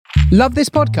Love this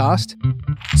podcast?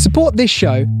 Support this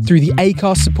show through the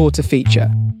Acast supporter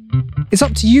feature. It's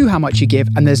up to you how much you give,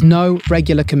 and there's no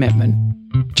regular commitment.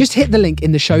 Just hit the link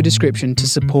in the show description to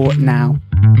support now.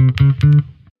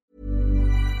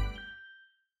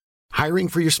 Hiring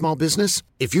for your small business?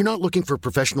 If you're not looking for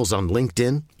professionals on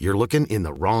LinkedIn, you're looking in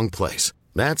the wrong place.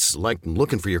 That's like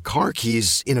looking for your car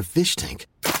keys in a fish tank.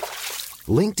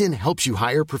 LinkedIn helps you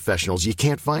hire professionals you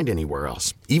can't find anywhere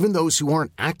else, even those who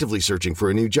aren't actively searching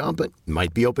for a new job but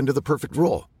might be open to the perfect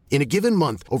role. In a given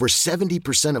month, over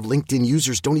 70% of LinkedIn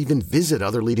users don't even visit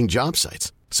other leading job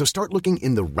sites. So start looking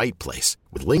in the right place.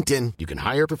 With LinkedIn, you can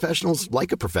hire professionals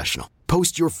like a professional.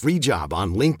 Post your free job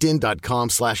on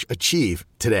linkedin.com/achieve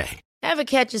today. Ever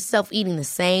catch yourself eating the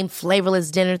same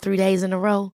flavorless dinner 3 days in a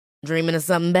row? Dreaming of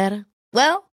something better?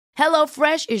 Well,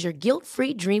 HelloFresh is your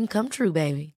guilt-free dream come true,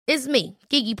 baby. It's me,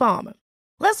 Keke Palmer.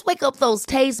 Let's wake up those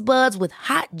taste buds with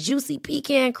hot, juicy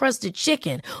pecan-crusted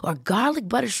chicken or garlic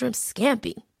butter shrimp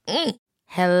scampi.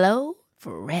 Hello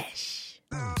Fresh.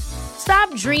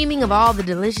 Stop dreaming of all the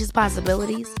delicious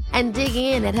possibilities and dig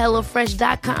in at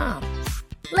HelloFresh.com.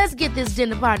 Let's get this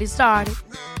dinner party started.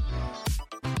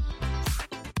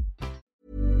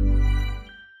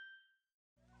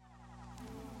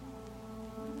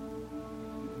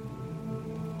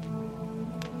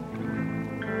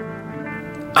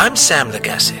 I'm Sam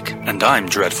Legassic. And I'm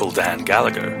Dreadful Dan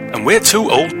Gallagher. And we're two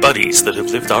old buddies that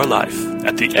have lived our life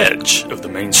at the edge of the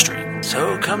mainstream.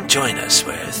 So come join us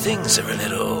where things are a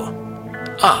little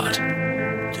odd.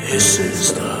 This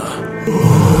is the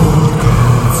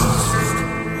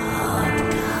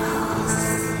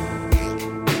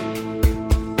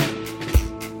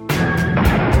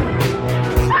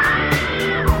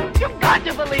You've got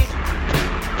to believe.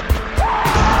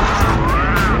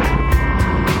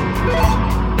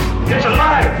 It's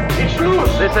alive! It's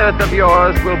loose! This earth of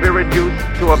yours will be reduced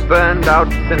to a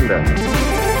burned-out cinder.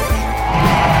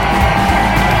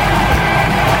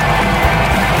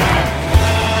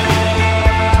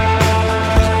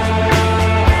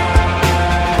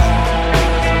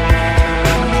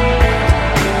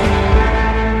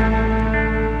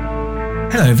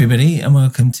 Hello, everybody, and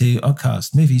welcome to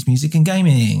Oddcast, Movies, Music and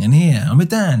Gaming. And here, I'm with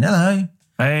Dan. Hello.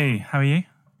 Hey, how are you?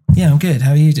 Yeah, I'm good.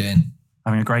 How are you doing?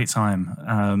 Having a great time.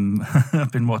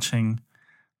 I've been watching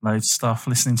loads of stuff,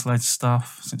 listening to loads of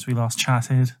stuff since we last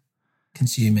chatted.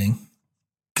 Consuming.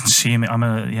 I'm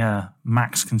a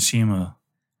max consumer.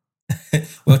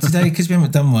 Well, today, because we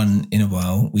haven't done one in a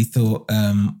while, we thought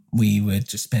we would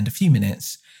just spend a few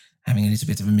minutes having a little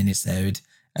bit of a minisode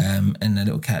and a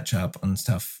little catch up on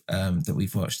stuff that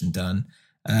we've watched and done.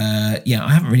 I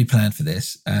haven't really planned for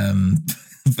this.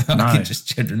 But no.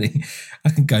 I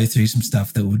can go through some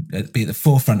stuff that would be at the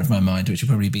forefront of my mind, which will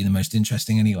probably be the most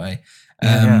interesting anyway.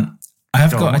 I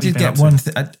did get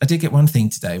one thing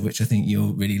today, which I think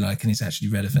you'll really like and is actually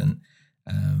relevant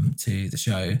to the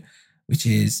show, which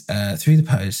is through the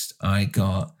post, I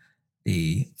got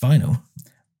the vinyl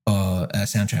or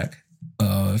soundtrack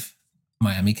of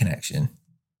Miami Connection.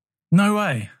 No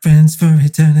way. Friends for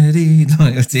eternity,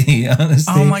 loyalty,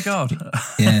 honesty. Oh my God.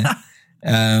 Yeah.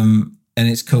 And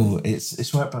it's cool.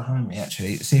 It's right behind me,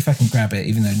 actually. See if I can grab it,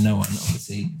 even though no one,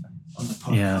 obviously, on the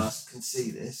podcast can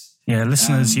see this. Yeah,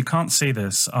 listeners, you can't see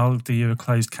this. I'll do you a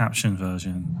closed caption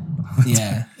version.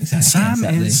 Yeah, exactly. Sam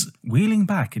is wheeling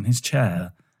back in his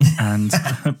chair and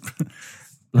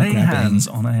laying hands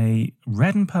on a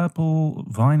red and purple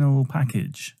vinyl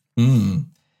package.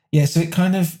 Yeah, so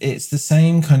it's the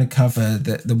same kind of cover,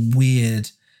 that the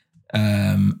weird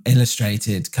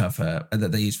illustrated cover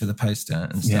that they use for the poster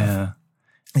and stuff. Yeah.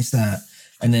 It's that,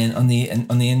 and then on the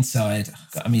inside,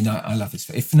 I mean, I love this.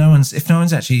 If no one's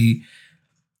actually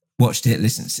watched it,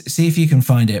 listen, see if you can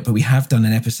find it. But we have done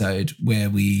an episode where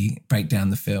we break down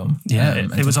the film. Yeah,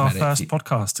 it was our first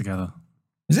podcast together.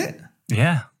 Was it?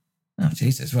 Yeah. Oh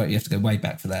Jesus! Right, you have to go way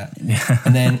back for that. Yeah.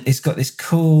 And then it's got this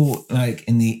cool, like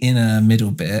in the inner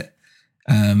middle bit,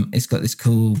 it's got this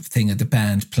cool thing of the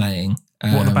band playing.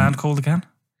 What are the band called again?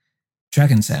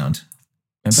 Dragon Sound.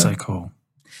 Remember? So cool.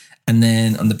 And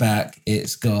then on the back,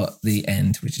 it's got the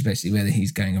end, which is basically where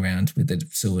he's going around with the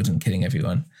sword and killing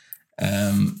everyone.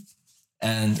 And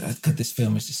God, this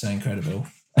film is just so incredible.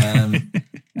 And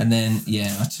then,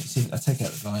 I take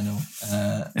out the vinyl.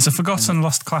 It's a forgotten,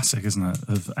 lost classic, isn't it?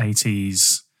 Of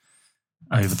 80s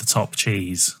over-the-top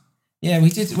cheese. Yeah, we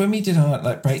did when we did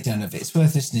our breakdown of it. It's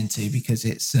worth listening to because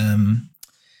it's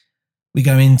we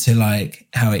go into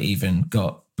how it even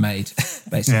got made,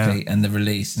 basically, and the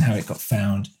release and how it got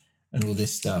found and all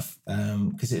this stuff.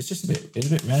 Because it's just a bit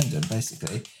random,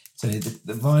 basically. So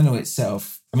the vinyl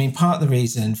itself, I mean, part of the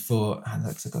reason for I've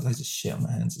got loads of shit on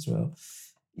my hands as well.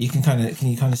 You can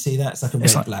you kind of see that? It's like a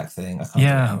red black thing. I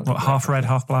can't half red,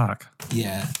 half black.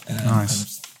 Yeah.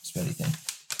 Nice. Kind of spready thing.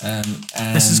 And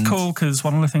this is cool because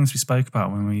one of the things we spoke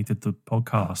about when we did the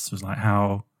podcast was like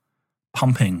how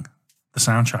pumping the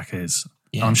soundtrack is.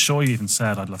 Yeah. I'm sure you even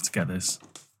said, I'd love to get this.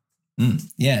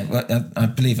 Yeah, well, I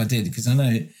believe I did because I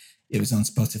know it was on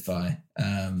Spotify.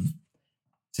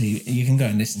 So you can go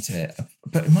and listen to it.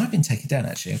 But it might have been taken down,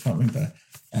 actually. I can't remember.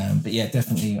 But yeah,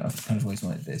 definitely, I've kind of always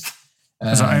wanted this.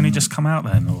 Has it only just come out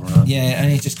then? Or, Yeah, it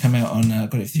only just come out on,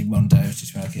 got it through Mondo, which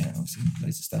is where I get obviously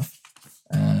loads of stuff.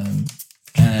 And,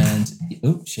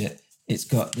 oh, shit. It's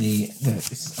got I know you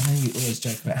always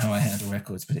joke about how I handle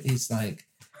records, but it is like,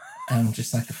 I'm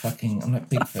just like I'm like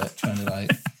Bigfoot trying to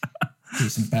like do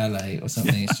some ballet or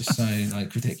something. It's just so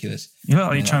like ridiculous. You look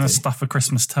like you're trying to stuff a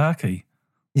Christmas turkey.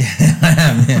 Yeah, I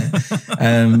am. Yeah,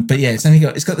 but yeah,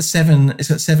 it's got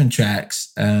 7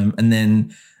 tracks, and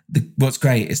then what's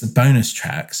great is the bonus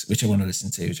tracks, which I want to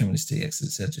listen to,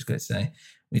 because I just got to say,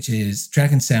 which is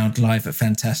Dragon Sound live at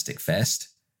Fantastic Fest,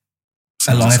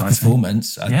 a live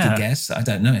performance. I could guess. I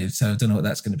don't know, so I don't know what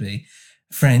that's going to be.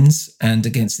 Friends and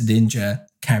Against the Ninja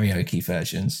karaoke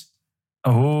versions.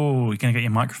 Oh, you're going to get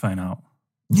your microphone out.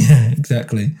 Yeah,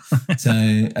 exactly. So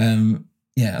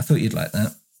yeah, I thought you'd like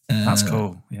that. That's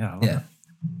cool. Yeah, I love it.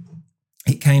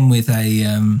 It came with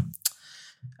a.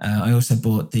 I also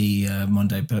bought the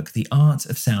Mondo book, The Art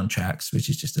of Soundtracks, which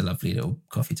is just a lovely little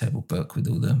coffee table book with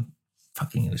all the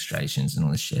fucking illustrations and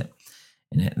all this shit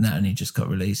in it. And that only just got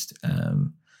released. I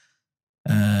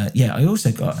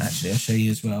also got, actually, I'll show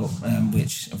you as well,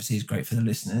 which obviously is great for the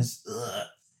listeners,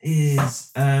 is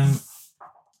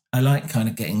I like kind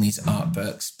of getting these art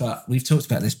books, but we've talked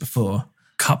about this before.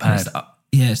 Cuphead.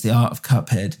 It's the Art of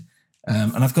Cuphead.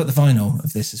 And I've got the vinyl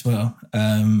of this as well,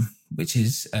 which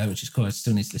is cool. I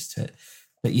still need to listen to it.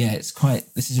 But yeah,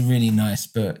 this is a really nice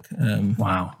book.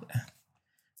 Wow.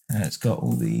 It's got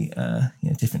all the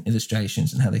different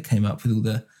illustrations and how they came up with all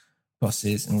the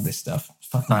bosses and all this stuff. It's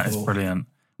fucking that cool. Is brilliant.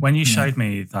 When you showed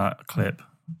me that clip,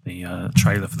 the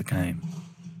trailer for the game,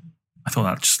 I thought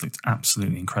that just looked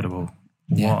absolutely incredible.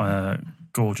 Yeah. What a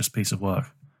gorgeous piece of work.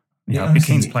 Yeah, I'd be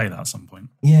keen to play that at some point.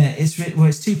 Yeah, it's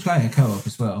 2-player co-op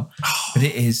as well, but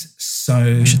it is so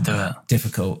we should do it.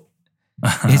 Difficult.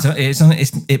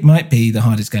 It might be the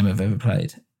hardest game I've ever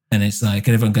played, and it's like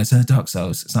everyone goes, Dark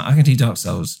Souls. It's like I can do Dark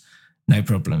Souls, no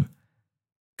problem.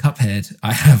 Cuphead,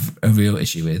 I have a real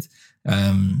issue with.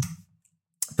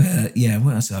 But yeah,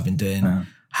 what else have I been doing? I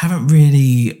haven't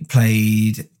really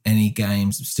played any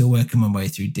games. I'm still working my way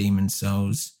through Demon's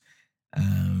Souls.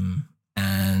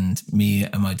 And me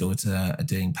and my daughter are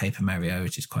doing Paper Mario,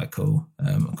 which is quite cool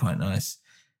and quite nice.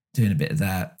 Doing a bit of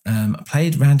that. I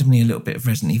played randomly a little bit of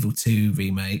Resident Evil 2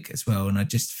 remake as well, and I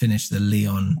just finished the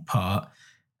Leon part,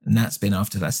 and that's been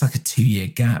after that. It's like a 2-year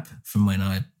gap from when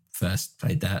I first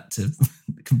played that to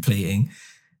completing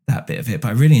that bit of it. But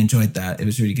I really enjoyed that. It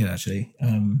was really good, actually.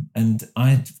 And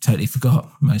I totally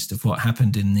forgot most of what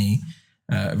happened in the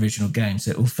original game,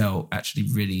 so it all felt actually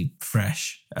really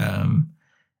fresh.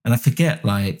 And I forget,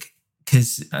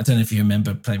 because I don't know if you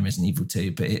remember playing Resident Evil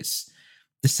 2, but it's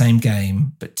the same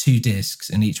game, but 2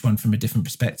 discs, and each one from a different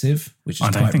perspective, which is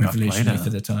quite revolutionary for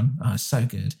the time. Oh, it's so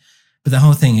good. But the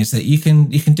whole thing is that you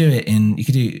can do it in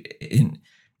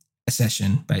a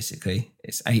session, basically.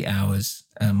 It's 8 hours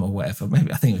or whatever.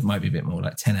 Maybe I think it might be a bit more,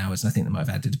 like 10 hours. And I think they might have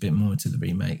added a bit more to the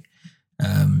remake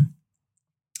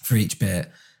for each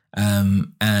bit.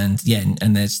 And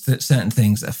there's certain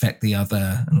things that affect the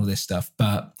other and all this stuff.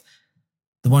 But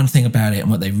the one thing about it and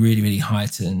what they really, really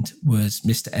heightened was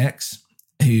Mr. X,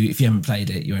 who, if you haven't played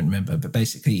it, you won't remember. But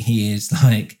basically, he is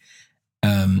like,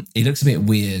 he looks a bit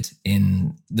weird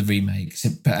in the remake.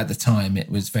 But at the time, it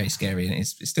was very scary, and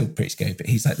it's still pretty scary. But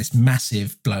he's like this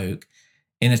massive bloke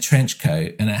in a trench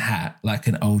coat and a hat, like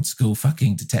an old school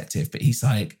fucking detective. But he's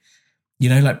like,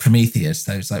 like Prometheus,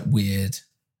 those like weird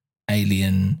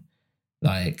alien,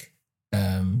 like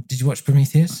did you watch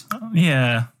Prometheus?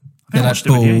 Yeah, they're like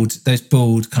bald, those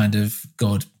bald kind of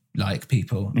god-like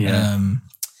people. Yeah.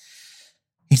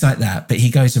 He's like that, but he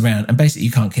goes around and basically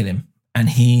you can't kill him, and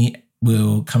he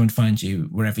will come and find you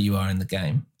wherever you are in the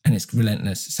game, and it's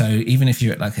relentless. So even if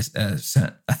you're at like I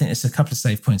think it's a couple of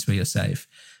save points where you're safe,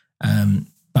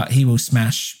 but he will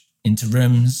smash into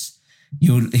rooms.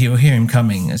 You'll hear him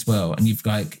coming as well, and you've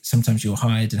like sometimes you'll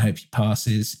hide and hope he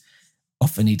passes.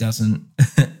 Often he doesn't.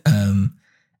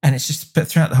 And it's just, but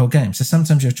throughout the whole game. So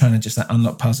sometimes you're trying to just like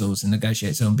unlock puzzles and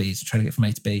negotiate zombies and try to get from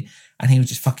A to B, and he will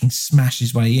just fucking smash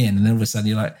his way in, and then all of a sudden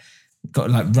you're like, got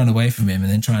to like run away from him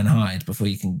and then try and hide before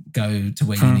you can go to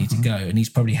where you need to go. And he's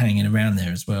probably hanging around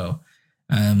there as well.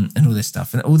 And all this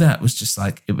stuff. And all that was just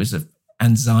like, it was an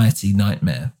anxiety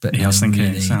nightmare. But I was thinking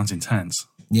it sounds intense.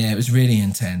 Yeah, it was really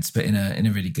intense, but in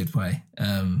a really good way.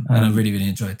 And I really, really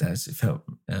enjoyed that. It felt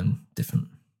different.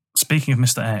 Speaking of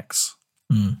Mr. X,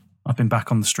 I've been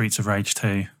back on the streets of Rage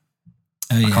 2.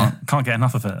 Oh, yeah. I can't get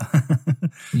enough of it.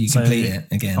 You complete it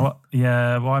again. Well,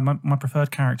 my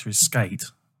preferred character is Skate,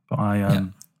 but I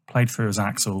played through as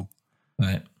Axel.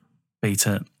 Right. Beat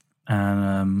it,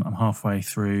 and I'm halfway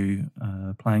through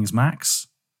playing as Max,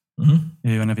 who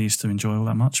I never used to enjoy all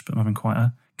that much, but I'm having quite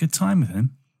a good time with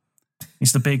him.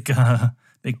 He's the big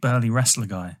burly wrestler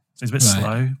guy. So he's a bit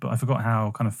slow, but I forgot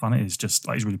how kind of fun it is. Just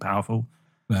like he's really powerful.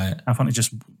 Right. How fun it is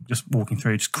just walking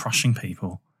through, just crushing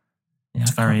people. Yeah,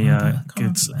 it's very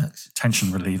good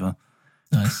tension reliever.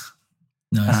 Nice.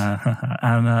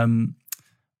 And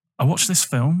I watched this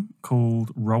film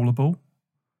called Rollerball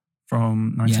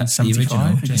from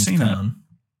 1975. Have you seen it?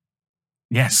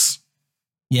 Yes.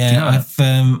 Yeah,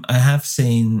 I have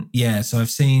seen. Yeah, so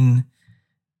I've seen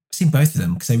both of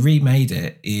them because they remade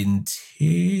it in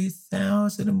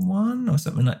 2001 or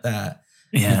something like that.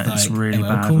 Yeah, with it's really LL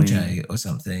badly. Cool J or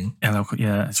something. I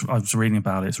was reading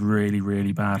about it. It's really,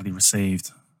 really badly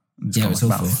received. It's Yeah, got it's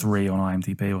like about awful. 3 on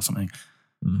IMDb or something.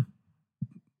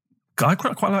 I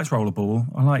quite liked Rollerball.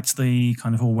 I liked the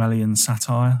kind of Orwellian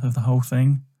satire of the whole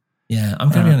thing. Yeah, I'm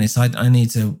going to be honest. I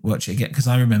need to watch it again because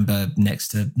I remember next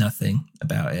to nothing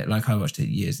about it. Like I watched it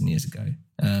years and years ago.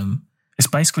 It's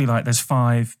basically like there's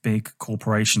 5 big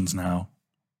corporations now,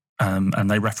 and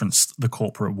they referenced the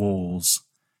corporate wars.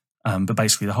 But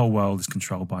basically the whole world is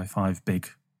controlled by 5 big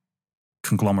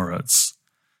conglomerates.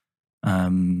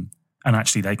 And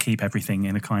actually they keep everything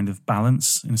in a kind of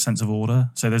balance, in a sense of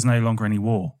order. So there's no longer any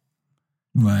war.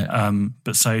 Right.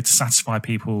 But so to satisfy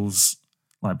people's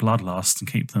like bloodlust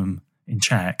and keep them in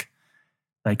check,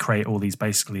 they create all these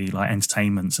basically like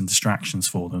entertainments and distractions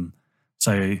for them.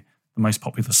 So the most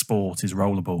popular sport is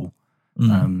rollerball,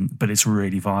 but it's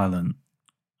really violent,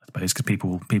 I suppose,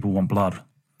 because people want blood.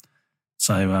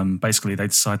 So basically, they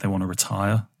decide they want to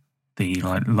retire the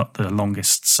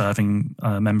longest serving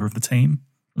member of the team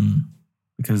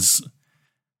because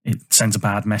it sends a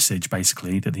bad message,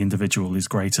 basically, that the individual is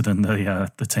greater than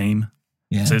the team.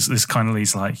 Yeah. So it's kind of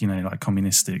these like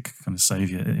communistic kind of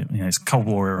Soviet, it's Cold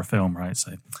War era film, right?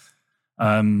 So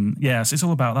so it's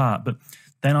all about that. But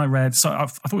then I read, so I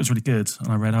thought it was really good, and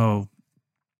I read,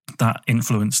 that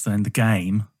influenced then the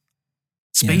game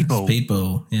Speedball. Yeah,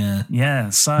 Speedball, yeah. Yeah,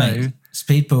 so... Mate,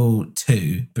 Speedball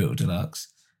 2, Brutal Deluxe,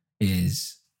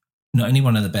 is not only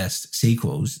one of the best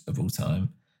sequels of all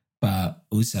time, but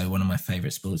also one of my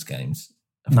favourite sports games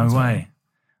of all No time. way.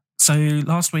 So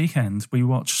last weekend, we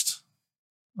watched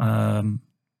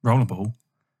Rollerball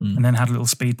and then had a little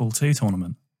Speedball 2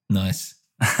 tournament. Nice.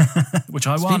 Which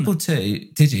I won. Speedball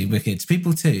 2, did you? Wicked.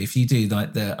 Speedball 2, if you do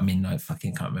like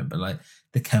fucking can't remember, like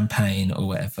the campaign or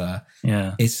whatever,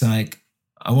 yeah, it's like,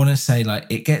 I want to say like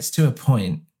it gets to a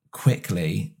point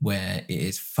quickly where it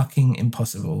is fucking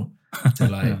impossible to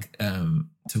like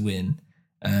to win.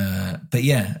 But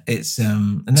yeah, it's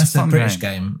and that's a British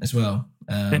game as well.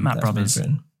 Bitmap Brothers.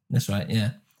 That's right,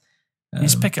 yeah. You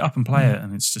just pick it up and play it,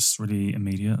 and it's just really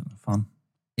immediate and fun.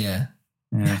 Yeah.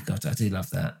 Yeah. Yeah, God, I do love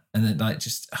that. And then like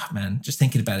just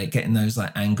thinking about it, getting those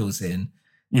like angles in.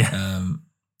 Yeah.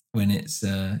 When it's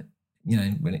and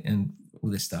all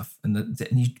this stuff, and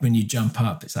when you jump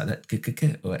up, it's like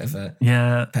that or whatever.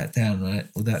 Yeah. Pat down, right?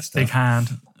 All that stuff. Big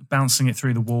hand, bouncing it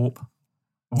through the warp.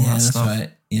 All that stuff. That's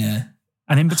right. Yeah.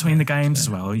 And in between the games as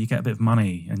well, you get a bit of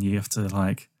money, and you have to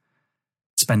like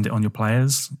spend it on your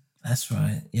players. That's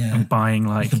right. Yeah. And buying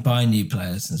you can buy new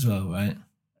players as well, right?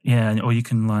 Yeah, or you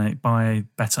can like buy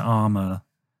better armor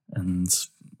and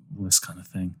all this kind of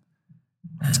thing.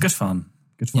 It's good fun.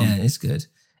 Good fun. Yeah, it's good.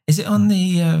 Is it on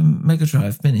the Mega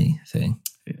Drive Mini thing?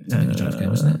 It's a Mega Drive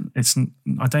game, isn't it?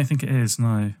 I don't think it is.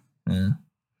 No. Yeah.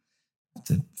 Have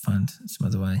to find some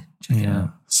other way. Check it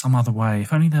out. Some other way.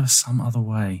 If only there was some other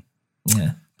way.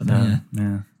 Yeah, but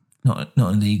yeah. Not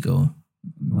a legal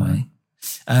way.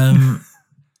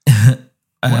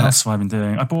 What else have I been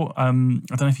doing? I bought. I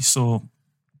don't know if you saw.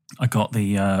 I got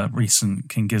the recent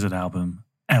King Gizzard album,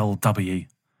 LW.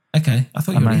 Okay, I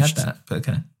thought you already had that, but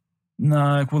okay.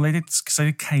 No, well they did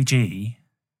KG,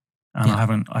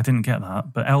 and I didn't get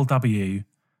that, but LW.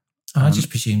 I just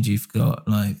presumed you've got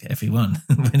like everyone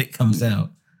when it comes out.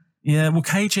 Yeah, well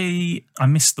KG, I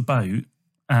missed the boat,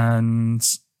 and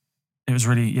it was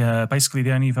really basically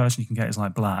the only version you can get is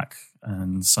like black,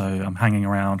 and so I'm hanging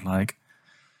around like.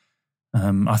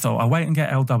 I thought I'll wait and get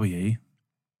LW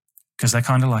because they're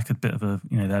kind of like a bit of a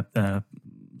they're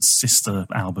sister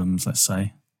albums, let's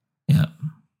say. Yeah.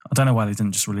 I don't know why they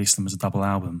didn't just release them as a double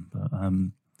album, but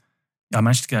I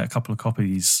managed to get a couple of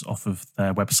copies off of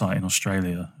their website in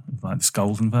Australia, like this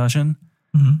golden version,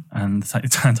 and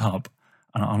it turned up.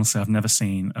 And honestly, I've never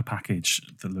seen a package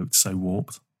that looked so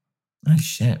warped. Oh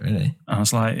shit! Really? And I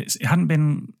was like, it hadn't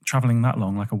been traveling that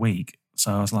long, like a week.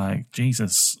 So I was like,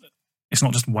 Jesus, it's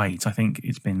not just weight. I think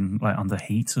it's been like under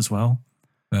heat as well.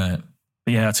 Right.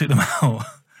 But yeah, I took them out.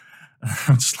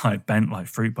 I'm just like bent like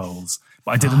fruit bowls.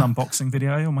 But I did an unboxing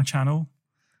video on my channel.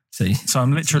 So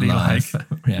I'm literally like,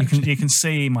 you can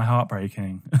see my heart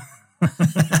breaking.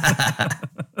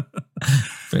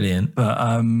 Brilliant.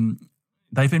 But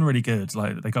they've been really good.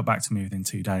 Like, they got back to me within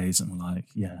 2 days and were like,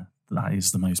 yeah, that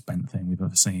is the most bent thing we've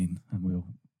ever seen, and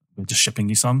we're just shipping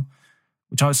you some.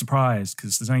 Which I was surprised,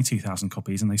 because there's only 2,000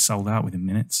 copies and they sold out within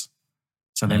minutes.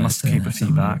 So they must keep a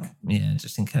few back. Yeah,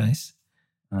 just in case.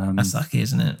 That's lucky,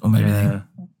 isn't it? Or maybe they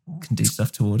can do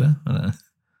stuff to order. I don't know.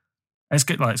 It's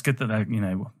good. Like, it's good that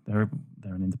they're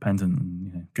an independent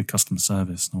and good customer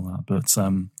service and all that. But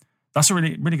that's a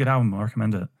really, really good album. I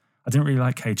recommend it. I didn't really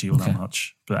like KG all that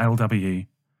much, but LW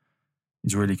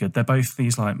is really good. They're both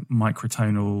these like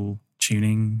microtonal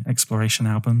tuning exploration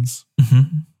albums.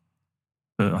 Mm-hmm.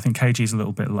 But I think KG's a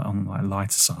little bit on like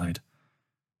lighter side.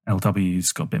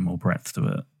 LW's got a bit more breadth to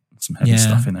it. Some heavy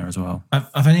stuff in there as well. I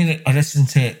listened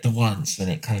to it the once when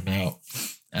it came out,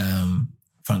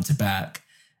 front to back,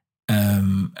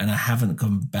 and I haven't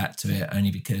gone back to it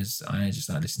only because I just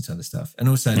like listening to other stuff, and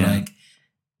also like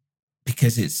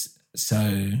because it's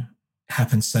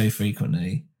happens so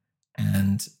frequently,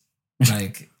 and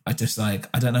like I just like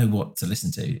I don't know what to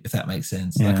listen to, if that makes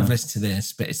sense. Like I've listened to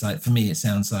this, but it's like for me it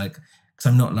sounds like, because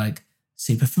I'm not like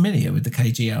super familiar with the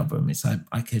KG album, it's like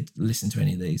I could listen to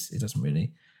any of these. It doesn't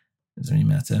really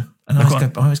matter. And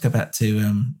I always go back to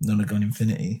Nonagon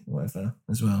Infinity or whatever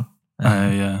as well.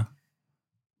 They've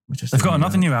got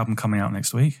another new album coming out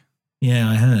next week. Yeah,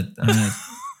 I heard.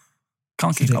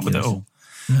 Can't keep up with it all.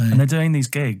 No. And they're doing these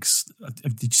gigs.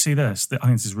 Did you see this? I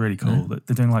think this is really cool. No.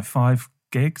 They're doing like 5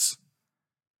 gigs,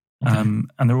 and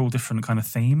they're all different kind of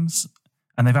themes.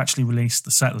 And they've actually released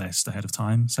the set list ahead of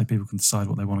time, so people can decide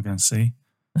what they want to go and see.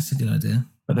 That's a good idea.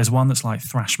 But there's one that's like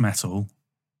thrash metal.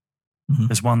 Mm-hmm.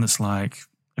 There's one that's like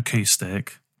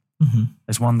acoustic. Mm-hmm.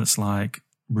 There's one that's like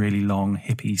really long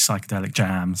hippie psychedelic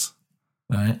jams.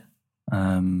 Right.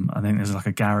 I think there's like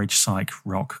a garage psych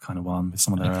rock kind of one with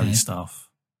some of their early stuff.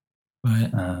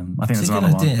 Right. I think there's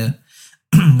another one. It's a good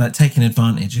idea. Like taking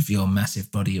advantage of your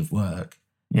massive body of work.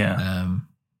 Yeah.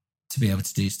 To be able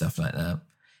to do stuff like that.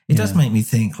 It does make me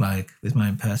think, like, with my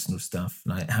own personal stuff,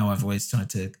 like how I've always tried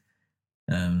to,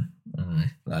 I don't know,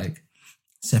 like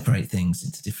separate things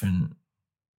into different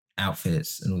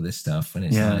outfits and all this stuff. And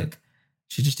it's like,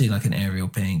 should just do like an Ariel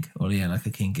Pink or like a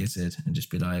King Gizzard and just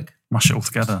be like, mash it all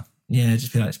together. Yeah,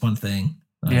 just be like, it's one thing.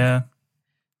 Like,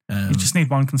 you just need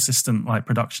one consistent like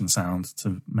production sound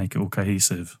to make it all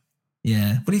cohesive.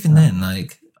 Yeah, but even then,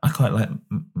 like, I quite like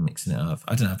mixing it up.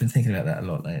 I don't know. I've been thinking about that a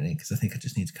lot lately because I think I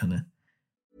just need to kind of.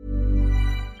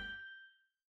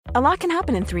 A lot can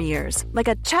happen in 3 years, like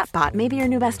a chatbot may be your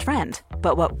new best friend.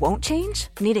 But what won't change?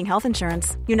 Needing health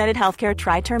insurance. United Healthcare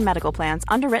Tri-Term Medical Plans,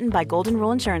 underwritten by Golden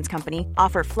Rule Insurance Company,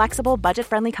 offer flexible,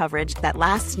 budget-friendly coverage that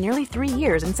lasts nearly 3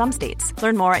 years in some states.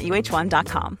 Learn more at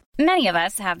uh1.com. Many of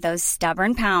us have those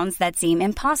stubborn pounds that seem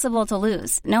impossible to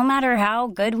lose, no matter how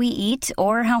good we eat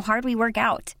or how hard we work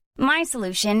out. My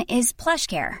solution is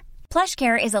PlushCare.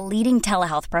 PlushCare is a leading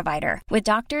telehealth provider with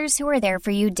doctors who are there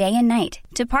for you day and night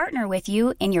to partner with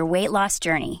you in your weight loss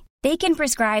journey. They can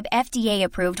prescribe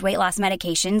FDA-approved weight loss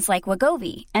medications like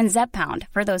Wegovy and Zepbound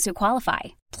for those who qualify.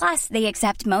 Plus, they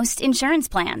accept most insurance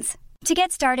plans. To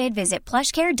get started, visit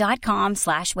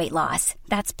plushcare.com/weightloss.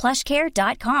 That's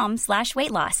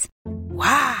plushcare.com/weightloss.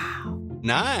 Wow.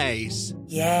 Nice.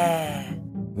 Yeah.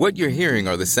 What you're hearing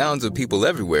are the sounds of people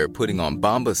everywhere putting on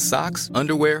Bombas socks,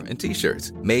 underwear, and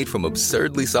T-shirts made from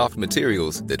absurdly soft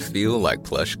materials that feel like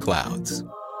plush clouds.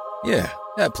 Yeah,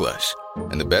 that plush.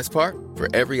 And the best part? For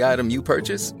every item you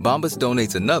purchase, Bombas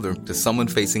donates another to someone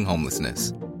facing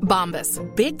homelessness. Bombas.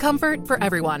 Big comfort for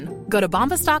everyone. Go to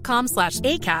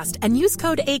bombas.com/ACAST and use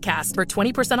code ACAST for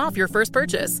 20% off your first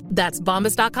purchase. That's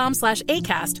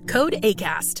bombas.com/ACAST. Code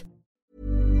ACAST.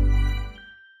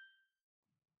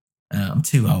 I'm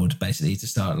too old, basically, to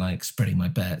start like spreading my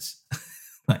bets.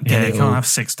 Like, you can't have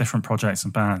 6 different projects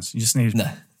and bands. You just need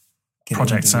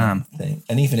Project Sam. Thing.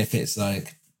 And even if it's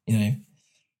like, you know,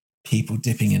 people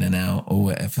dipping in and out or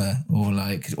whatever, or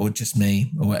just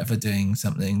me or whatever doing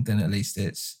something, then at least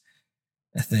it's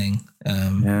a thing.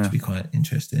 To be quite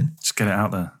interesting. Just get it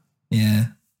out there.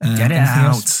 Yeah. Get it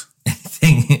out.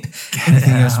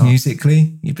 Anything else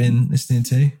musically you've been listening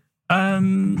to?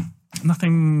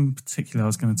 Nothing particular I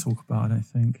was going to talk about, I don't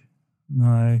think. No.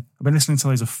 I've been listening to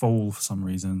loads of Fall for some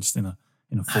reason, just in a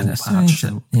Fall patch. I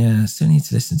still need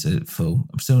to listen to Fall.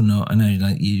 I'm still not. I know,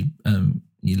 like, you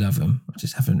love them. I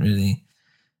just haven't really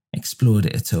explored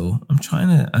it at all. I'm trying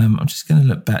to, I'm just going to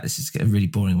look back. This is a really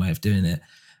boring way of doing it.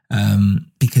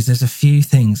 Because there's a few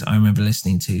things I remember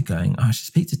listening to going, I should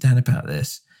speak to Dan about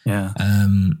this. Yeah.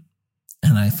 And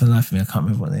for the life of me, I can't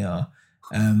remember what they are.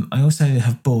 I also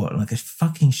have bought like a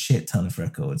fucking shit ton of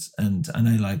records, and I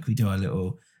know, like, we do our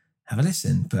little have a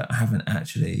listen, but I haven't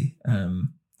actually, I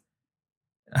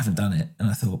haven't done it. And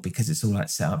I thought, because it's all like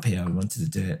set up here, I wanted to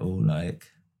do it all like,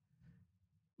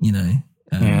 you know,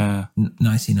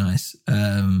 nicey nice.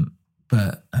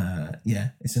 But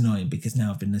it's annoying because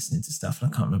now I've been listening to stuff and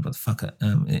I can't remember what the fuck it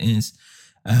is.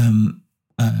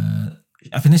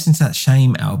 I've been listening to that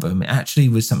Shame album. It actually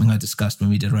was something I discussed when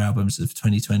we did our albums of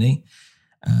 2020.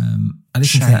 I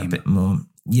listened to that a bit more.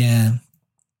 Yeah.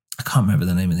 I can't remember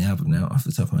the name of the album now off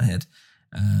the top of my head.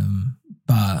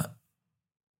 But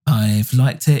I've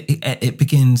liked it. It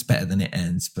begins better than it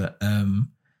ends, but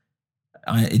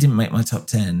it didn't make my top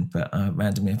 10, but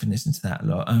randomly I've been listening to that a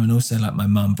lot. And also, like, my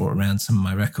mum brought around some of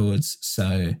my records, so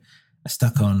I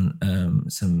stuck on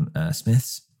some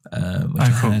Smiths, which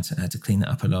I had to clean that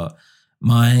up a lot.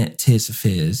 My Tears for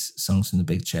Fears songs from The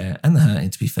Big Chair and The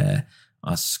Hurting, to be fair,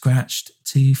 are scratched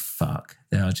to fuck.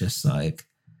 They are just like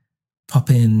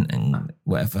popping and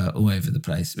whatever all over the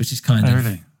place, which is kind of...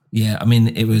 Really? Yeah, I mean,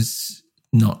 it was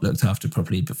not looked after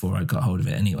properly before I got hold of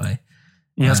it anyway.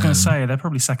 Yeah, I was going to say, they're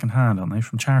probably secondhand, aren't they?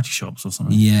 From charity shops or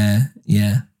something. Yeah.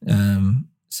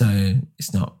 So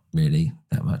it's not really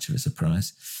that much of a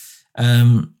surprise.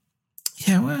 What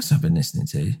else have I been listening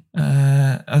to?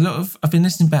 I've been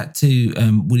listening back to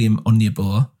William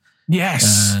Onyeabor.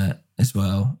 Yes. As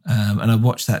well. And I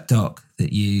watched that doc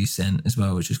that you sent as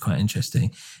well, which was quite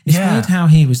interesting. It's weird how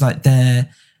he was like there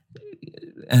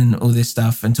and all this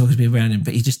stuff and talking to me around him,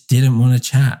 but he just didn't want to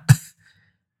chat.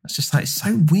 It's just like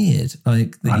so weird.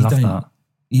 Like that you don't. That.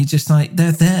 You just like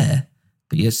they're there,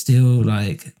 but you're still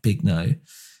like big no.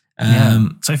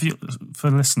 So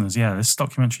for listeners, this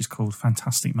documentary is called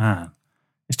Fantastic Man.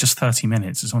 It's just 30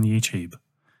 minutes. It's on YouTube,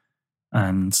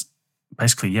 and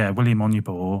basically, William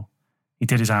Onyeabor, he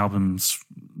did his albums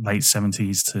late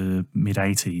 70s to mid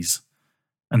 80s,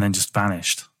 and then just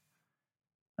vanished.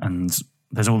 And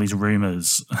there's all these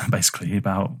rumors, basically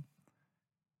about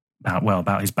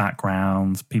his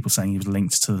background, people saying he was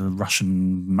linked to the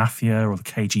Russian mafia or the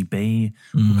KGB,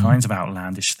 all kinds of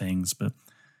outlandish things. But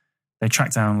they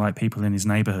tracked down like people in his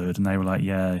neighborhood and they were like,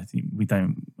 we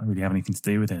don't really have anything to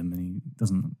do with him and he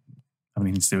doesn't have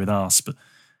anything to do with us. But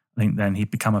I think then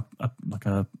he'd become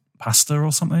a pastor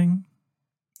or something.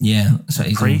 Yeah, so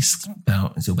he's priest.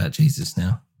 It's all about Jesus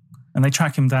now. And they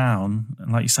track him down,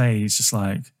 and like you say, he's just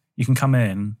like, you can come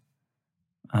in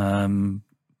and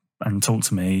talk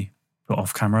to me, but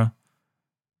off camera,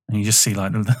 and you just see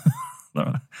like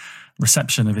the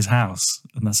reception of his house,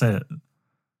 and that's it.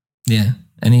 Yeah,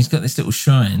 and he's got this little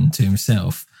shrine to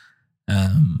himself,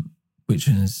 which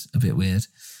is a bit weird.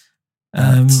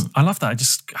 I love that.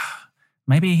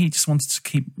 Maybe he just wanted to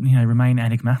keep, remain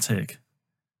enigmatic.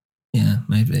 Yeah,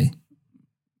 maybe.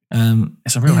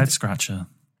 It's a real head scratcher.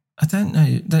 I don't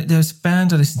know. There was a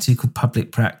band I listened to called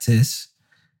Public Practice.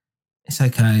 It's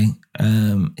okay.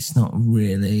 It's not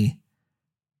really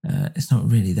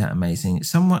that amazing. It's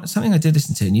something I did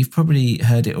listen to, and you've probably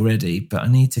heard it already, but I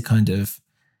need to kind of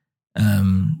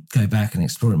go back and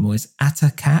explore it more. It's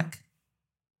Ata Kak.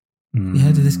 You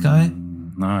heard of this guy?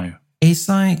 No. It's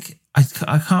like I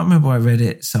can't remember where I read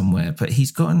it somewhere, but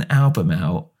he's got an album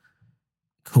out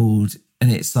called,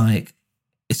 and it's like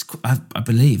I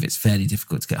believe it's fairly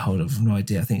difficult to get hold of. I have no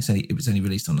idea. I think it was only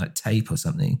released on like tape or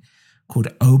something, called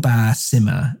Oba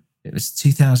Sima. It was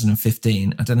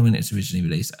 2015. I don't know when it was originally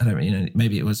released. I don't really know.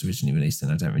 Maybe it was originally released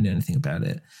and I don't really know anything about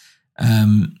it.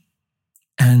 And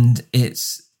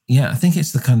it's, I think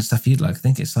it's the kind of stuff you'd like. I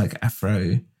think it's like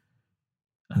Afro,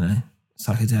 I don't know,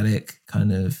 psychedelic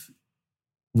kind of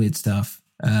weird stuff.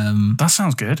 That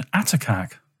sounds good. Ata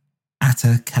Kak.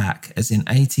 Ata Kak, as in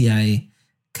ATAKAK.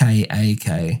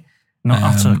 Not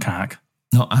Ata Kak.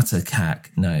 Not Ata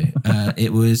Kak, no.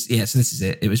 It was, so this is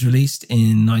it. It was released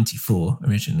in 94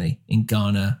 originally in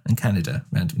Ghana and Canada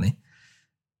randomly.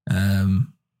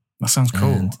 That sounds cool.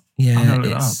 And,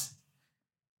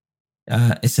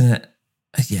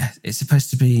 it's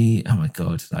supposed to be, oh my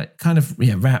God, like kind of,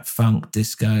 rap, funk,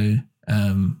 disco.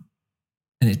 And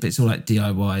it's all like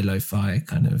DIY, lo-fi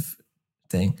kind of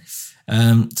thing.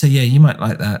 So you might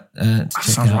like that to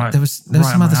check out. Right. There was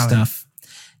some other stuff.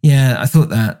 Yeah, I thought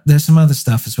that. There's some other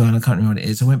stuff as well, and I can't remember what it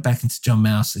is. I went back into John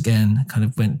Mouse again, kind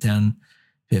of went down a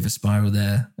bit of a spiral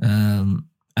there.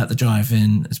 At the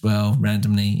drive-in as well,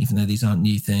 randomly, even though these aren't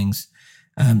new things.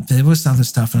 There was other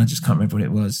stuff, and I just can't remember what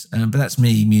it was. But that's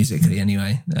me musically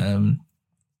anyway.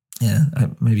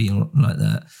 Maybe you'll like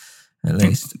that at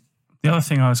least. The other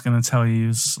thing I was going to tell you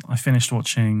is I finished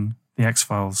watching The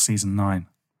X-Files season 9.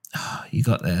 Oh, you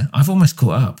got there. I've almost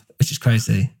caught up, which is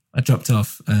crazy. I dropped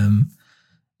off.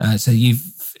 So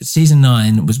season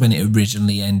 9 was when it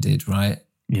originally ended, right?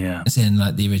 Yeah. It's in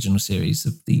like the original series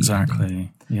of the Exactly.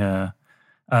 ending. Yeah.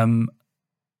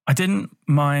 I didn't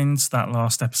mind that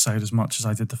last episode as much as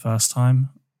I did the first time.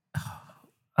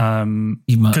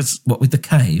 You might. What with the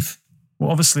cave?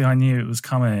 Well, obviously I knew it was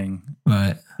coming.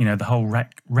 Right. You know, the whole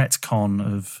retcon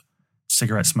of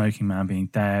cigarette smoking man being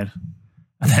dead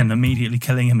and then immediately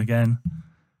killing him again.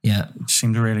 Yeah. Which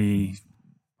seemed really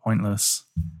pointless.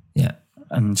 Yeah.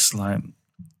 And just like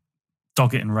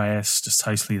Doggett and Reyes just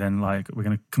totally then like, we're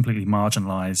going to completely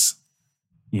marginalise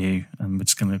you and we're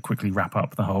just going to quickly wrap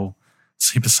up the whole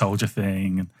super soldier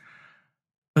thing.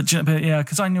 But yeah,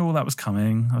 because I knew all that was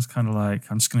coming, I was kind of like,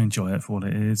 I'm just going to enjoy it for what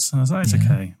it is. And I was like, it's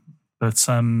okay. But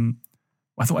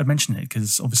I thought I'd mention it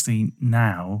because obviously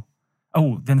now,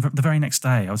 then the very next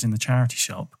day I was in the charity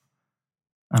shop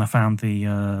and I found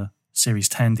the Series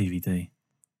 10 DVD.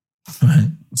 Right.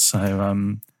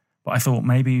 So, but I thought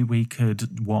maybe we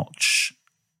could watch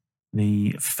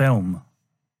the film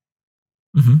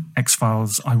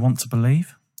X-Files I Want to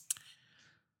Believe.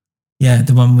 Yeah,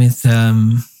 the one with,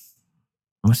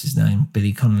 what's his name?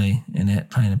 Billy Connolly in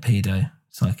it, playing a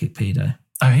psychic pedo.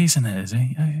 Oh, he's in it, is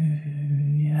he? Oh,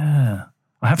 yeah.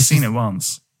 I have seen it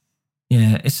once.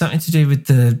 Yeah, it's something to do with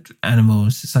the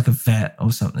animals. It's like a vet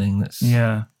or something. It's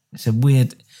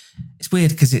weird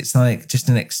because it's like just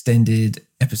an extended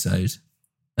episode.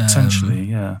 Essentially,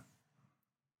 yeah.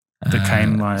 That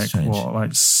came like, strange.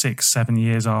 6-7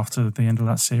 years after the end of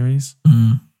that series.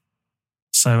 Mm.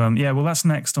 So, well, that's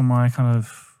next on my kind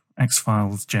of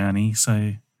X-Files journey.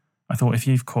 So I thought if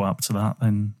you've caught up to that,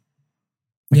 then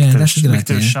we could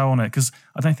do a show on it because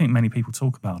I don't think many people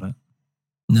talk about it.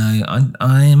 No,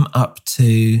 I'm up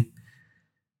to,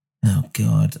 oh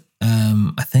God.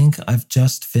 I think I've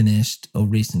just finished or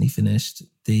recently finished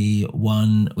the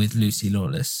one with Lucy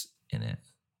Lawless in it.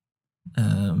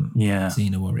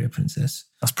 Xena Warrior Princess.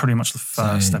 That's pretty much the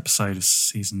first episode of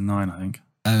season 9, I think.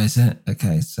 Oh, is it?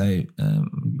 Okay, so you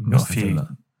got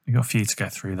a few to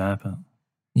get through there, but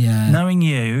knowing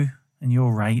you and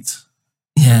your rate,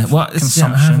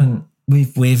 consumption.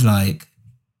 We've like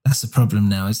that's the problem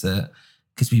now is that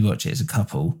because we watch it as a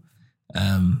couple,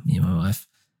 me and my wife,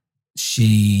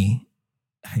 she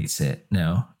hates it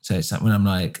now. So it's like when I'm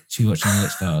like, should we watch the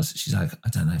X-Files? She's like, I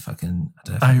don't know if I can. I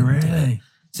don't know if I can do it.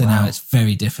 So now it's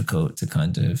very difficult to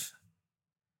kind of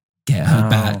get her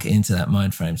back into that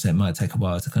mind frame. So it might take a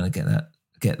while to kind of get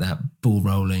that ball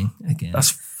rolling again.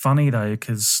 That's funny though,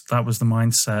 because that was the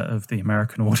mindset of the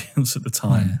American audience at the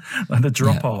time. Yeah. Like the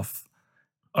drop off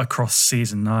across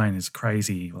season 9 is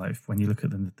crazy. Like when you look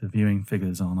at the viewing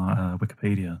figures on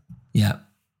Wikipedia. Yeah,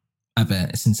 I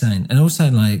bet it's insane. And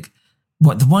also like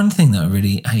the one thing that I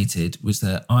really hated was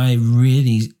that I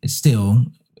really still,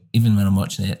 even when I'm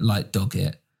watching it, like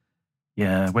Doggett.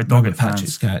 Yeah, we're Doggett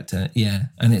Patrick's character. Yeah,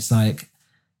 and it's like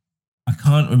I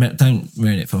can't remember. Don't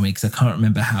ruin it for me because I can't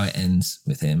remember how it ends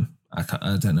with him. I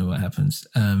don't know what happens.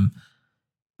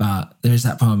 But there is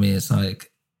that part of me. It's like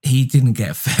he didn't get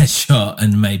a fair shot,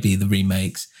 and maybe the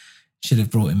remakes should have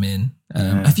brought him in.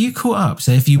 Have you caught up?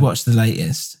 So if you watched the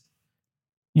latest,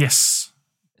 yes,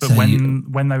 but so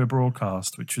when they were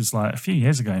broadcast, which was like a few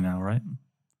years ago now, right?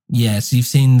 Yeah, so you've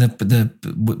seen the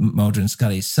Mulder and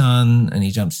Scully's son, and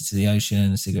he jumps into the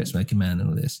ocean, the cigarette smoking man, and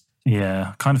all this.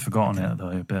 Yeah, kind of forgotten it though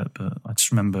a bit, but I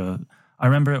just remember. I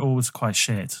remember it all was quite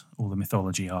shit, all the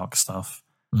mythology arc stuff,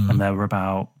 and there were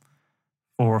about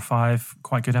 4 or 5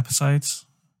 quite good episodes.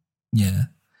 Yeah,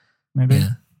 maybe.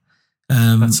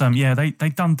 Yeah, but they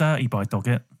done dirty by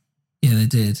Doggett. Yeah, they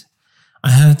did.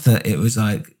 I heard that it was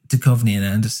like Duchovny and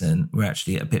Anderson were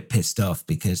actually a bit pissed off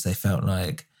because they felt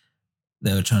like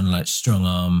they were trying to like strong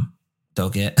arm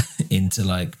Doggett into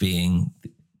like being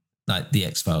like the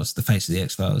X-Files, the face of the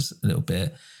X-Files a little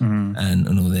bit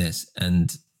and all this.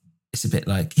 And it's a bit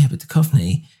like, yeah, but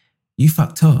Duchovny, you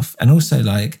fucked off. And also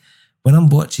like when I'm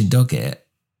watching Doggett,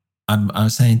 I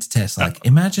was saying to Tess, like,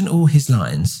 imagine all his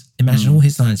lines,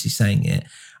 he's saying it,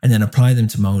 and then apply them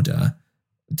to Mulder,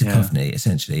 Duchovny,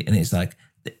 essentially. And it's like,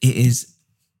 it is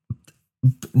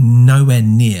nowhere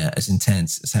near as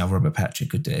intense as how Robert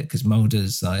Patrick could do it, because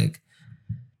Mulder's like,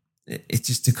 it's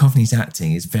just Duchovny's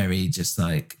acting is very just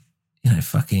like,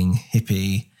 fucking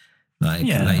hippie,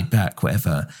 laid back,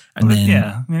 whatever. And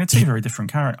well, then two very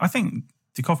different characters. I think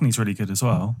Duchovny's really good as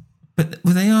well. But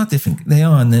they are different. They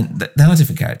are, and then they are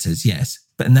different characters, yes.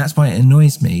 And that's why it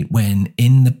annoys me when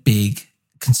in the big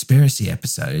conspiracy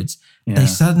episodes, they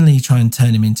suddenly try and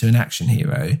turn him into an action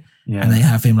hero. Yeah. And they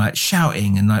have him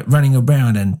shouting and running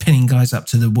around and pinning guys up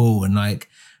to the wall and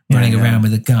running around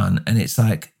with a gun. And it's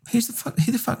who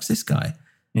the fuck's this guy?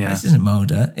 Yeah. This isn't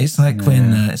Mulder. It's when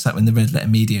the Red Letter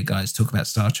Media guys talk about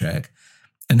Star Trek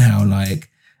and how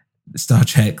Star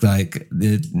Trek,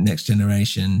 the Next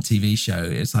Generation TV show,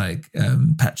 it's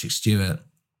Patrick Stewart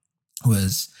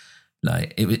was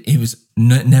it was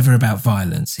never about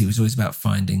violence. He was always about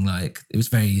finding it was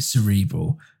very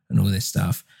cerebral and all this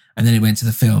stuff. And then he went to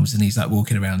the films and he's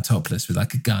walking around topless with a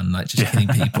gun, just killing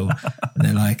people.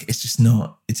 And they're it's just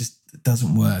not, it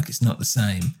doesn't work. It's not the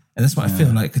same. And that's what I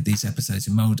feel with these episodes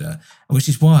in Mulder, which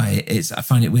is why I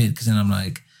find it weird because then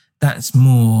I'm that's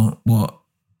more what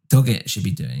Doggett should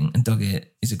be doing. And Doggett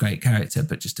is a great character,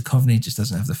 but just Duchovny just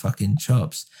doesn't have the fucking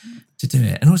chops to do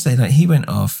it. And also he went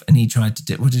off and he tried to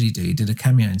do, what did he do? He did a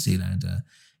cameo in Zoolander.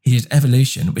 He did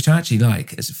Evolution, which I actually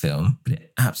like as a film, but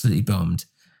it absolutely bombed.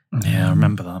 Yeah, I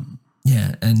remember that.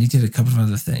 Yeah, and he did a couple of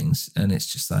other things, and it's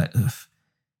just ugh,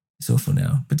 it's awful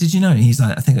now. But did you know he's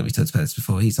I think that we talked about this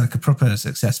before, he's a proper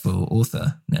successful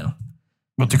author now.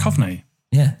 Well, Duchovny?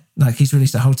 Yeah, he's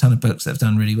released a whole ton of books that have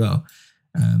done really well.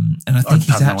 And I think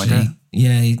he's actually,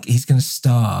 he's going to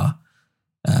star,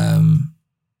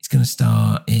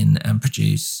 in and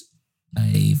produce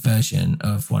a version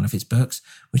of one of his books,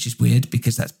 which is weird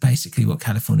because that's basically what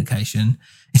Californication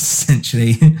is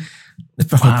essentially.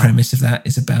 The whole premise of that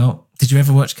is about. Did you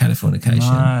ever watch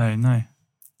Californication? No.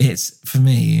 It's, for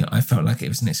me, I felt like it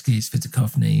was an excuse for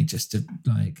Duchovny just to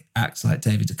act like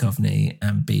David Duchovny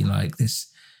and be this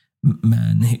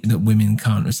man that women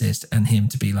can't resist, and him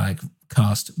to be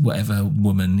cast whatever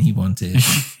woman he wanted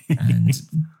and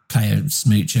play a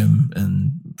smoochum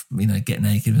and get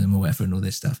naked with him or whatever and all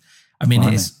this stuff. I mean,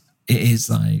 it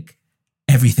is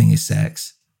everything is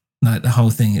sex. The whole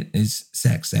thing is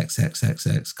sex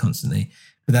constantly.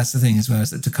 But that's the thing as well, is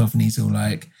that Duchovny's all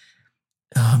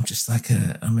I'm just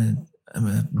I'm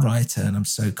a writer and I'm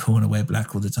so cool and I wear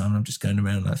black all the time and I'm just going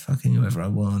around fucking whoever I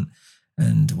want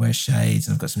and wear shades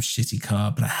and I've got some shitty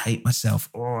car, but I hate myself.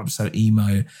 Oh, I'm so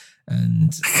emo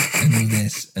and all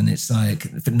this. And it's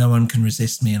but no one can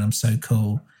resist me and I'm so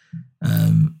cool.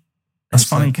 That's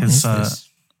funny because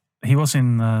he was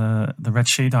in the Red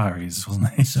Shoe Diaries, wasn't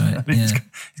he? Right, yeah.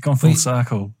 He's gone full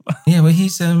circle. Yeah, well, he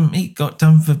got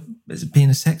done for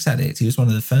being a sex addict. He was one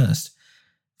of the first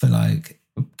for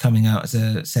coming out as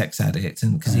a sex addict,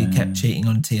 and because he kept cheating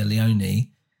on Tia Leone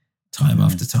time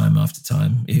after time after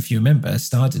time. If you remember,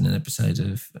 starred in an episode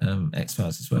of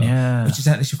X-Files as well, which is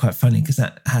actually quite funny because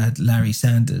that had Larry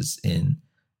Sanders in.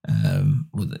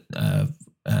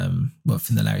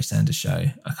 From the Larry Sanders Show.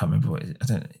 I can't remember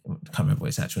what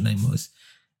his actual name was.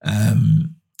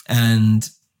 And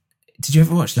did you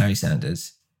ever watch Larry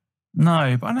Sanders?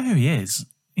 No, but I know who he is.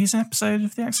 He's an episode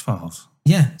of the X-Files.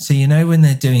 Yeah, so when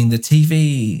they're doing the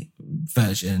TV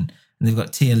version and they've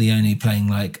got Tia Leone playing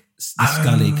the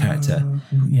Scully character,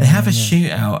 they have a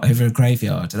shootout over a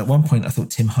graveyard. And at one point I thought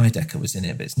Tim Heidecker was in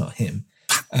it, but it's not him.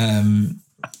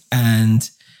 And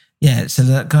yeah, so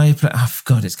that guy who played, oh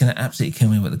God, it's going to absolutely kill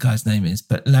me what the guy's name is,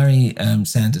 but Larry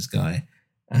Sanders guy,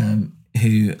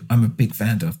 who I'm a big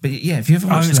fan of. But yeah, if you ever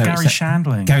watched it's Gary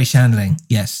Shandling. Gary Shandling,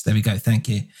 yes, there we go, thank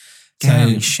you.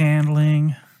 Gary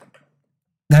Shandling.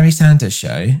 Larry Sanders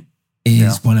Show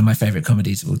is one of my favourite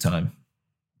comedies of all time,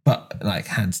 but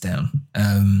hands down.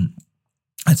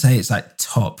 I'd say it's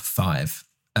top 5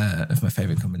 of my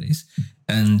favourite comedies.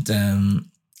 And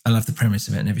I love the premise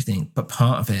of it and everything, but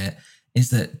part of it is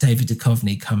that David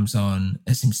Duchovny comes on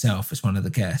as himself as one of the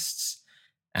guests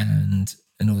and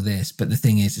all this. But the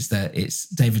thing is that it's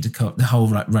David Duchovny, the whole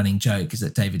running joke is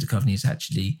that David Duchovny is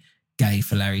actually gay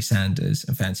for Larry Sanders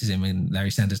and fancies him, and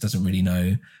Larry Sanders doesn't really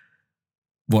know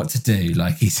what to do.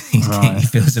 He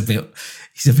feels a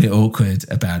bit awkward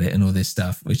about it and all this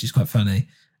stuff, which is quite funny.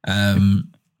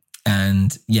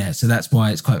 And yeah, so that's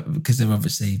why it's quite, because they're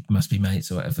obviously must be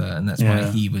mates or whatever. And that's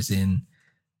why he was in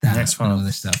that and all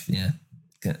this stuff. Yeah.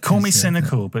 Call me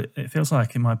cynical, but it feels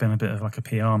like it might have been a bit of a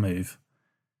PR move.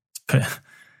 Put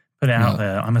it out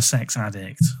there. I'm a sex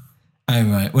addict. Oh,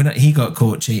 right. Well, he got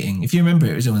caught cheating. If you remember,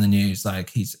 it was all in the news.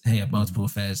 He had multiple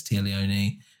affairs. Tia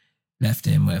Leone left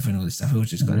him, whatever, and all this stuff. It all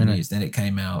just got in the news. Then it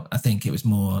came out. I think it was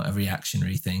more a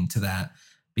reactionary thing to that,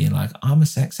 being I'm a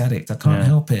sex addict. I can't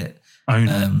help it. Own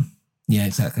it. Yeah,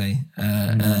 exactly.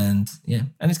 And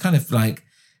it's kind of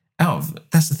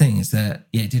that's the thing, is that,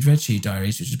 he did Red Shoe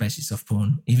Diaries, which is basically soft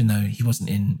porn, even though he wasn't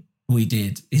in, all he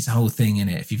did, his whole thing in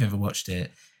it, if you've ever watched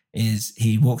it, is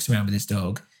he walks around with his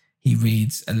dog, he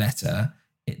reads a letter,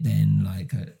 it then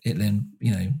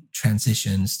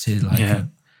transitions to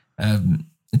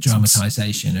a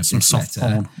dramatization of this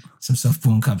letter. Some soft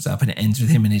porn comes up and it ends with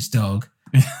him and his dog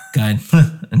going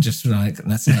and just like,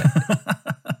 that's it.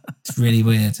 It's really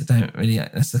weird.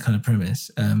 That's the kind of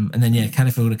premise. And then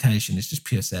Californication is just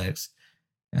pure sex.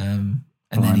 And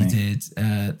then he did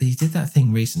that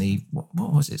thing recently.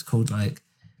 What was it? It's called, like,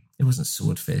 it wasn't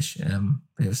Swordfish,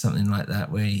 but it was something like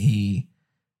that, where he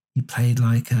played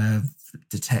like a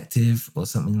detective or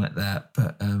something like that.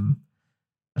 But I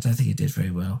don't think he did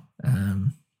very well.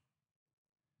 And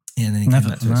then he came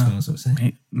back to X-Files, obviously.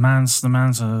 The man's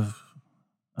an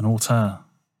auteur.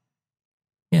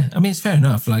 Yeah, I mean, it's fair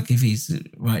enough. Like, if he's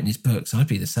writing his books, I'd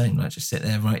be the same. Like, just sit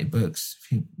there, write your books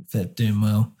if they're doing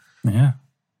well. Yeah,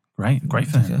 great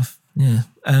for him. Yeah,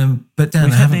 but Dan,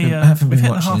 I haven't been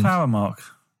watching. The half-hour mark.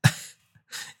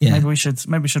 Yeah, maybe we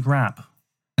should wrap.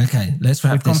 Okay, let's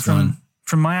wrap this one.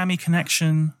 From Miami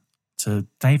Connection to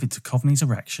David Duchovny's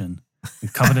erection,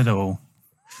 we've covered it all.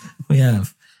 We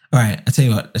have. All right, I tell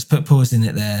you what. Let's put pause in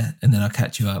it there, and then I'll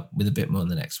catch you up with a bit more on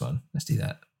the next one. Let's do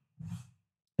that.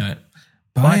 All right.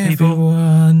 Bye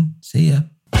everyone. See ya.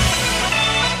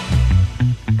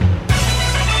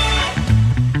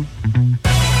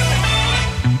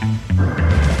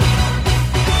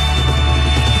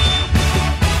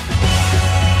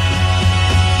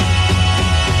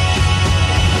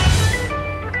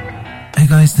 Hey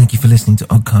guys, thank you for listening to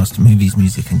Oddcast Movies,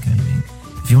 Music and Gaming.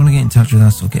 If you want to get in touch with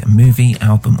us or get a movie,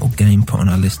 album or game put on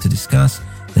our list to discuss,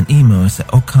 then email us at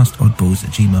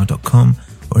oddcastoddballs@gmail.com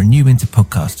or a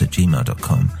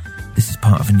newwinterpodcast@gmail.com. This is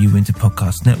part of a New Winter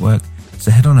Podcast network,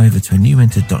 so head on over to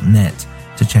newwinter.net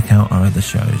to check out our other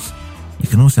shows. You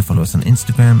can also follow us on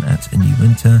Instagram at A New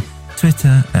Winter,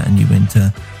 Twitter at A New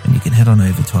Winter, and you can head on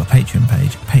over to our Patreon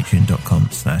page,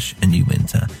 patreon.com/A New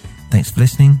Winter. Thanks for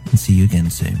listening and see you again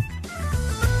soon.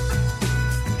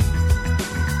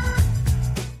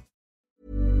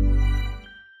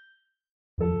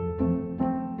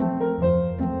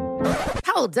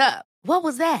 Hold up. What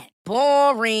was that?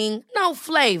 Boring. No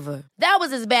flavor. That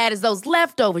was as bad as those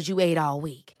leftovers you ate all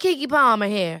week. Keke Palmer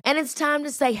here, and it's time to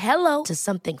say hello to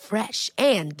something fresh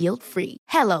and guilt-free.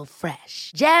 Hello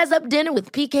Fresh. Jazz up dinner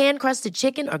with pecan-crusted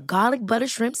chicken or garlic butter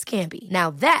shrimp scampi. Now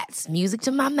that's music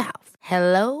to my mouth.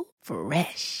 Hello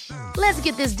Fresh. Let's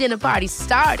get this dinner party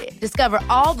started. Discover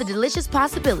all the delicious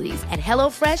possibilities at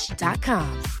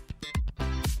HelloFresh.com.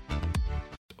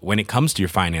 When it comes to your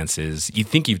finances, you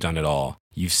think you've done it all.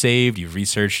 You've saved, you've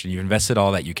researched, and you've invested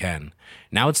all that you can.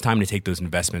 Now it's time to take those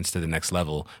investments to the next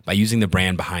level by using the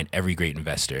brand behind every great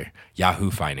investor,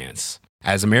 Yahoo Finance.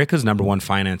 As America's #1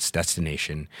 finance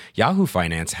destination, Yahoo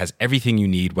Finance has everything you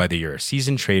need, whether you're a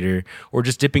seasoned trader or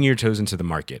just dipping your toes into the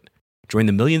market. Join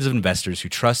the millions of investors who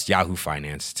trust Yahoo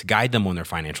Finance to guide them on their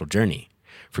financial journey.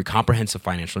 For comprehensive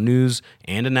financial news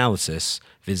and analysis,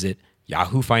 visit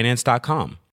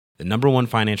yahoofinance.com, the #1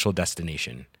 financial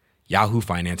destination,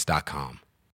 yahoofinance.com.